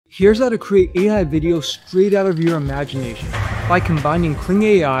Here's how to create AI videos straight out of your imagination by combining Kling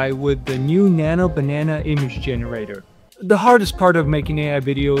AI with the new Nano Banana image generator. The hardest part of making AI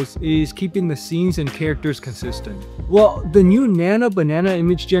videos is keeping the scenes and characters consistent. Well, the new Nano Banana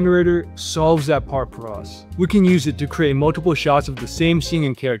image generator solves that part for us. We can use it to create multiple shots of the same scene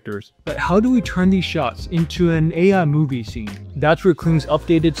and characters. But how do we turn these shots into an AI movie scene? That's where Kling's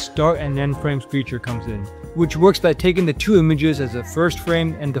updated start and end frames feature comes in, which works by taking the two images as the first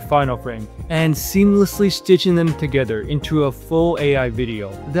frame and the final frame, and seamlessly stitching them together into a full AI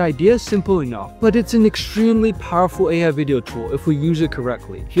video. The idea is simple enough, but it's an extremely powerful AI video tool if we use it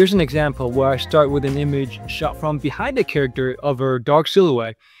correctly. Here's an example where I start with an image shot from behind a character of her dark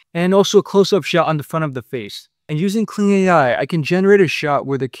silhouette, and also a close-up shot on the front of the face. And using Kling AI, I can generate a shot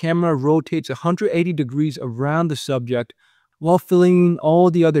where the camera rotates 180 degrees around the subject while filling in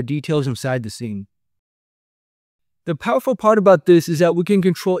all the other details inside the scene. The powerful part about this is that we can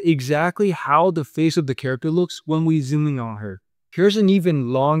control exactly how the face of the character looks when we zoom in on her. Here's an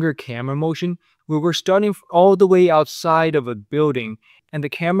even longer camera motion where we're starting all the way outside of a building and the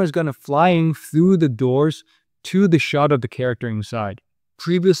camera is going to fly in through the doors to the shot of the character inside.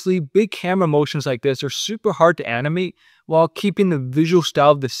 Previously, big camera motions like this are super hard to animate while keeping the visual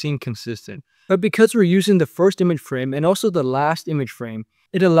style of the scene consistent. But because we're using the first image frame and also the last image frame,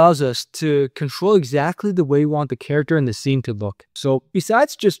 it allows us to control exactly the way we want the character and the scene to look. So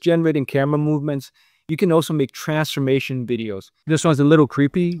besides just generating camera movements, you can also make transformation videos. This one's a little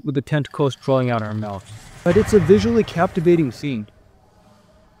creepy with the tentacles crawling out our mouth, but it's a visually captivating scene.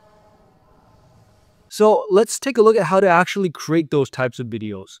 So let's take a look at how to actually create those types of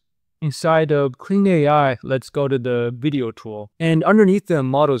videos. Inside of Kling AI, let's go to the video tool, and underneath the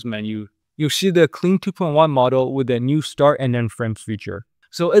models menu, you'll see the Kling 2.1 model with the new start and end frames feature.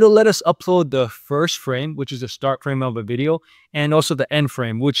 So it'll let us upload the first frame, which is the start frame of a video, and also the end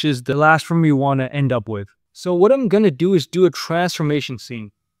frame, which is the last frame we want to end up with. So what I'm going to do is do a transformation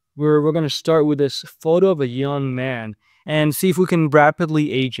scene where we're going to start with this photo of a young man and see if we can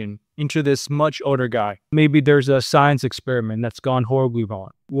rapidly age him into this much older guy. Maybe there's a science experiment that's gone horribly wrong.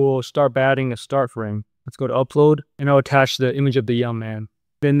 We'll start by adding a start frame. Let's go to upload, and I'll attach the image of the young man.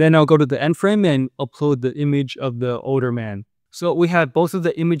 And then I'll go to the end frame and upload the image of the older man. So we have both of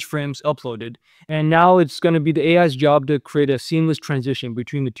the image frames uploaded, and now it's going to be the AI's job to create a seamless transition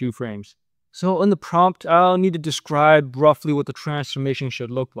between the two frames. So in the prompt, I'll need to describe roughly what the transformation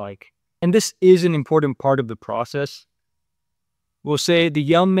should look like. And this is an important part of the process. We'll say the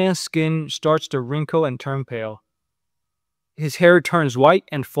young man's skin starts to wrinkle and turn pale. His hair turns white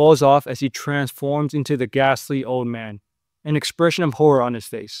and falls off as he transforms into the ghastly old man, an expression of horror on his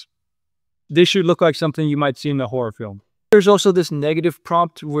face. This should look like something you might see in a horror film. There's also this negative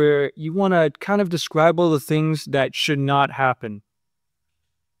prompt where you want to kind of describe all the things that should not happen.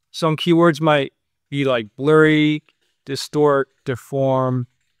 Some keywords might be like blurry, distort, deform,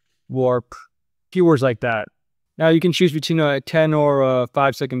 warp, keywords like that. Now you can choose between a 10 or a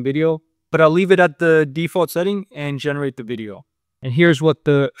 5-second video, but I'll leave it at the default setting and generate the video. And here's what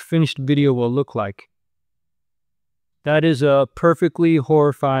the finished video will look like. That is a perfectly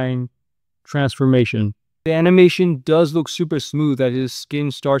horrifying transformation. The animation does look super smooth as his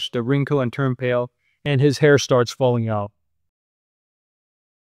skin starts to wrinkle and turn pale, and his hair starts falling out.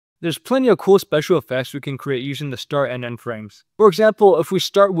 There's plenty of cool special effects we can create using the start and end frames. For example, if we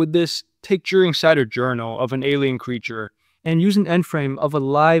start with this picture inside a journal of an alien creature, and use an end frame of a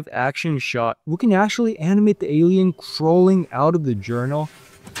live action shot, we can actually animate the alien crawling out of the journal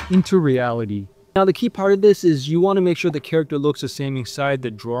into reality. Now the key part of this is you want to make sure the character looks the same inside the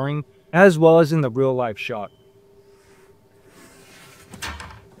drawing as well as in the real life shot.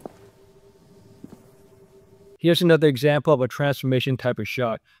 Here's another example of a transformation type of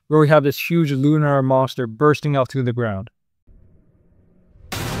shot where we have this huge lunar monster bursting out through the ground.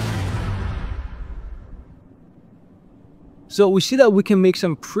 So we see that we can make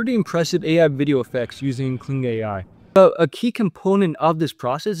some pretty impressive AI video effects using Kling AI. But a key component of this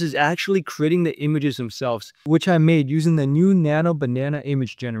process is actually creating the images themselves, which I made using the new Nano Banana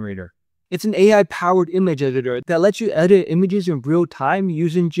image generator. It's an AI-powered image editor that lets you edit images in real time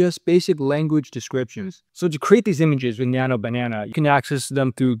using just basic language descriptions. So to create these images with Nano Banana, you can access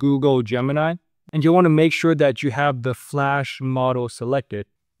them through Google Gemini, and you'll want to make sure that you have the Flash model selected.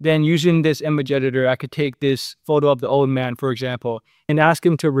 Then using this image editor, I could take this photo of the old man, for example, and ask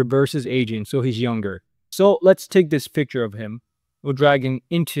him to reverse his aging so he's younger. So let's take this picture of him. We'll drag him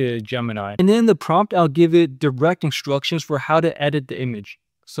into Gemini. And then in the prompt, I'll give it direct instructions for how to edit the image.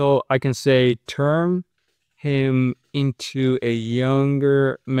 So I can say, turn him into a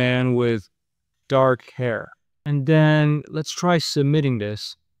younger man with dark hair. And then let's try submitting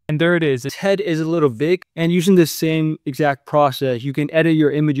this. And there it is. Its head is a little big, and using the same exact process, you can edit your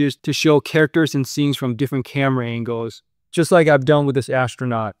images to show characters and scenes from different camera angles. Just like I've done with this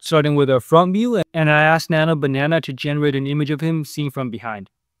astronaut, starting with a front view, and I asked Nano Banana to generate an image of him seen from behind.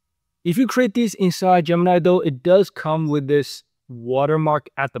 If you create these inside Gemini though, it does come with this watermark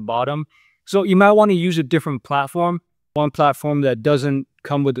at the bottom. So you might want to use a different platform. One platform that doesn't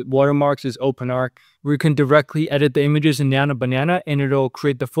come with watermarks is OpenArt, where you can directly edit the images in Nano Banana and it'll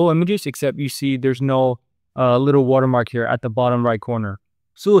create the full images, except you see there's no little watermark here at the bottom right corner.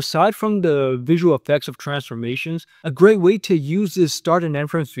 So aside from the visual effects of transformations, a great way to use this start and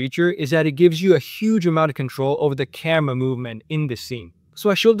end frames feature is that it gives you a huge amount of control over the camera movement in the scene. So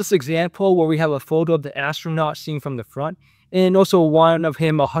I showed this example where we have a photo of the astronaut seen from the front, and also one of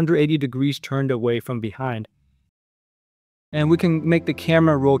him 180 degrees turned away from behind. And we can make the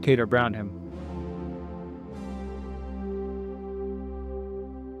camera rotate around him.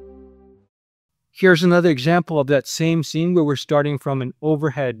 Here's another example of that same scene where we're starting from an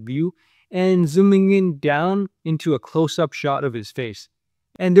overhead view and zooming in down into a close-up shot of his face.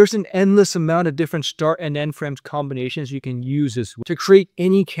 And there's an endless amount of different start and end frames combinations you can use this to create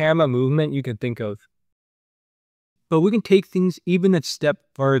any camera movement you can think of. But we can take things even a step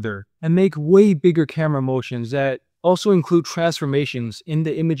further and make way bigger camera motions that also include transformations in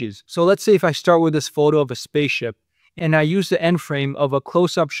the images. So let's say if I start with this photo of a spaceship and I use the end frame of a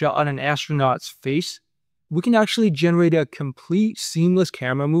close-up shot on an astronaut's face, we can actually generate a complete seamless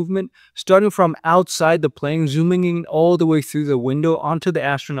camera movement starting from outside the plane, zooming in all the way through the window onto the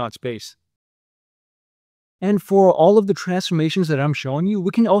astronaut's face. And for all of the transformations that I'm showing you,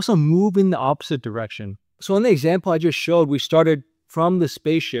 we can also move in the opposite direction. So in the example I just showed, we started from the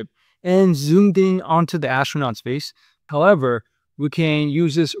spaceship and zoomed in onto the astronaut's face. However, we can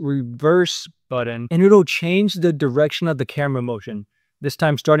use this reverse button and it'll change the direction of the camera motion. This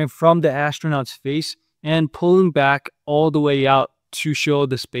time starting from the astronaut's face and pulling back all the way out to show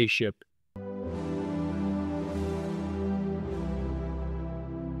the spaceship.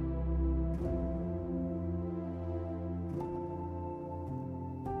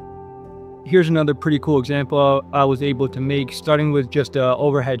 Here's another pretty cool example I was able to make, starting with just an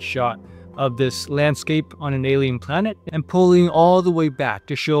overhead shot of this landscape on an alien planet and pulling all the way back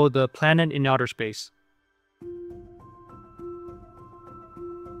to show the planet in outer space.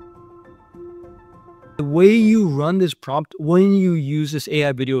 The way you run this prompt when you use this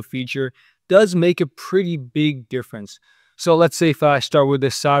AI video feature does make a pretty big difference. So let's say if I start with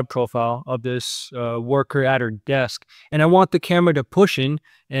this side profile of this worker at her desk, and I want the camera to push in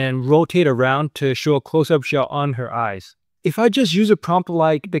and rotate around to show a close-up shot on her eyes. If I just use a prompt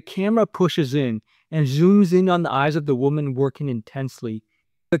like the camera pushes in and zooms in on the eyes of the woman working intensely,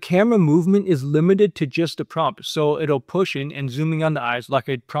 the camera movement is limited to just the prompt, so it'll push in and zooming on the eyes like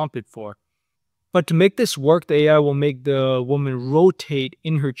I'd prompted for. But to make this work, the AI will make the woman rotate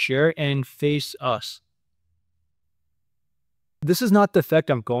in her chair and face us. This is not the effect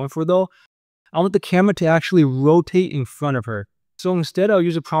I'm going for though. I want the camera to actually rotate in front of her. So instead I'll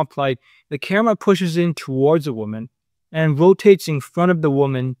use a prompt like the camera pushes in towards the woman and rotates in front of the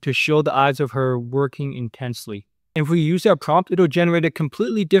woman to show the eyes of her working intensely. If we use that prompt, it'll generate a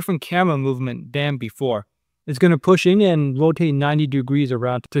completely different camera movement than before. It's going to push in and rotate 90 degrees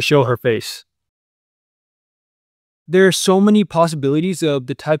around to show her face. There are so many possibilities of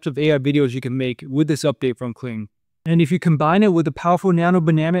the types of AI videos you can make with this update from Kling. And if you combine it with a powerful Nano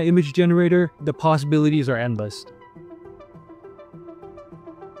Banana image generator, the possibilities are endless.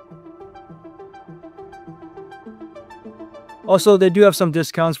 Also, they do have some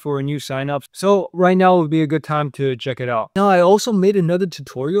discounts for new signups, so right now would be a good time to check it out. Now, I also made another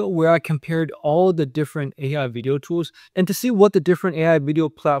tutorial where I compared all the different AI video tools and to see what the different AI video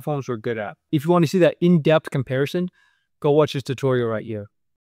platforms were good at. If you want to see that in-depth comparison, go watch this tutorial right here.